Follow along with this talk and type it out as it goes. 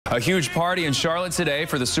A huge party in Charlotte today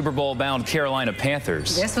for the Super Bowl-bound Carolina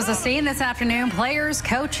Panthers. This was the scene this afternoon. Players,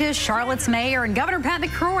 coaches, Charlotte's mayor, and Governor Pat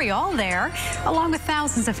McCrory all there, along with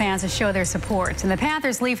thousands of fans to show their support. And the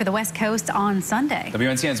Panthers leave for the West Coast on Sunday.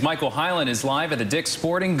 WNCN's Michael Hyland is live at the Dick's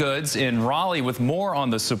Sporting Goods in Raleigh with more on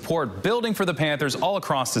the support building for the Panthers all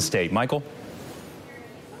across the state. Michael?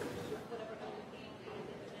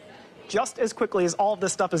 Just as quickly as all of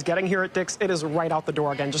this stuff is getting here at Dick's, it is right out the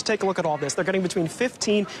door again. Just take a look at all this. They're getting between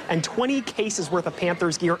 15 and 20 cases worth of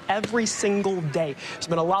Panthers gear every single day. There's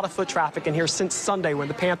been a lot of foot traffic in here since Sunday when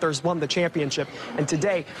the Panthers won the championship. And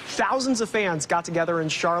today, thousands of fans got together in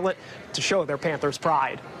Charlotte to show their Panthers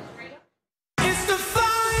pride. It's the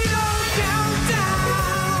final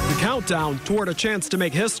countdown. The countdown toward a chance to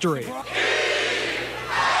make history.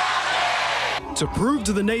 To prove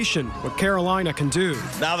to the nation what Carolina can do.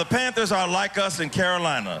 Now, the Panthers are like us in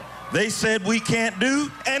Carolina. They said we can't do,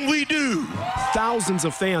 and we do. Thousands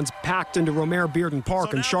of fans packed into Romare-Bearden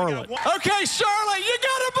Park in Charlotte. Okay, Charlotte, you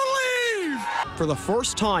gotta believe! For the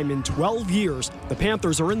first time in 12 years, the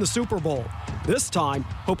Panthers are in the Super Bowl. This time,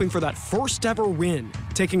 hoping for that first ever win,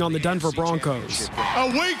 taking on the Denver Broncos. A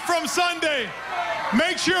week from Sunday,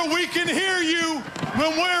 make sure we can hear you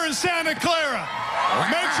when we're in Santa Clara.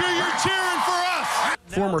 Make sure you're cheering for us.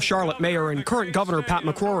 Former Charlotte Mayor and current Governor Pat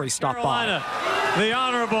McCrory stopped Carolina, the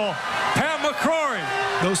Honorable Pat McCrory.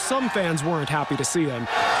 Though some fans weren't happy to see him,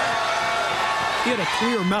 he had a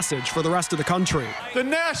clear message for the rest of the country. The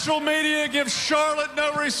national media gives Charlotte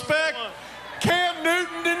no respect. Cam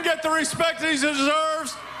Newton didn't get the respect he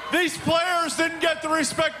deserves. These players didn't get the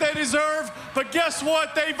respect they deserve. But guess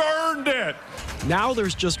what? They've earned it. Now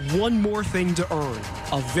there's just one more thing to earn,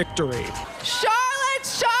 a victory. Charlotte,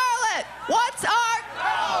 Charlotte, what's our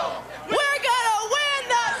goal? We're gonna win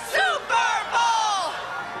the Super Bowl!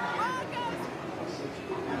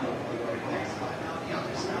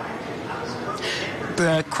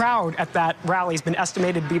 The crowd at that rally has been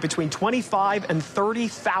estimated to be between 25 and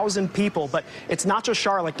 30,000 people, but it's not just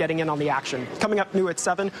Charlotte getting in on the action. Coming up new at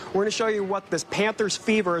 7, we're going to show you what this Panthers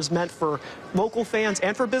fever has meant for local fans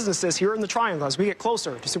and for businesses here in the Triangle as we get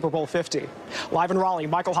closer to Super Bowl 50. Live in Raleigh,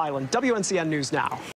 Michael Hyland, WNCN News Now.